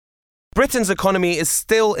Britain's economy is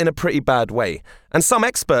still in a pretty bad way, and some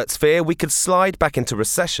experts fear we could slide back into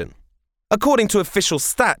recession. According to official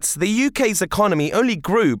stats, the UK's economy only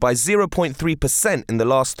grew by 0.3% in the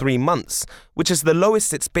last 3 months, which is the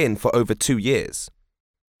lowest it's been for over 2 years.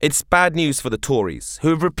 It's bad news for the Tories, who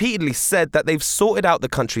have repeatedly said that they've sorted out the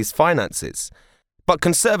country's finances. But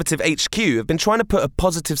Conservative HQ have been trying to put a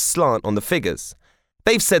positive slant on the figures.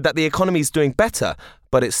 They've said that the economy is doing better,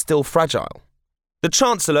 but it's still fragile. The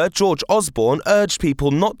Chancellor, George Osborne, urged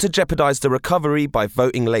people not to jeopardise the recovery by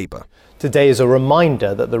voting Labour. Today is a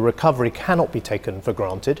reminder that the recovery cannot be taken for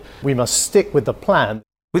granted. We must stick with the plan.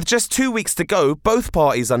 With just 2 weeks to go, both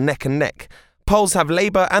parties are neck and neck. Polls have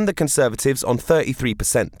Labour and the Conservatives on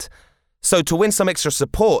 33%. So to win some extra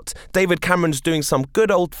support, David Cameron's doing some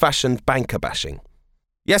good old-fashioned banker bashing.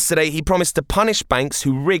 Yesterday, he promised to punish banks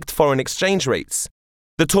who rigged foreign exchange rates.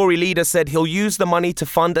 The Tory leader said he'll use the money to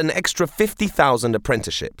fund an extra 50,000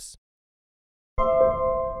 apprenticeships.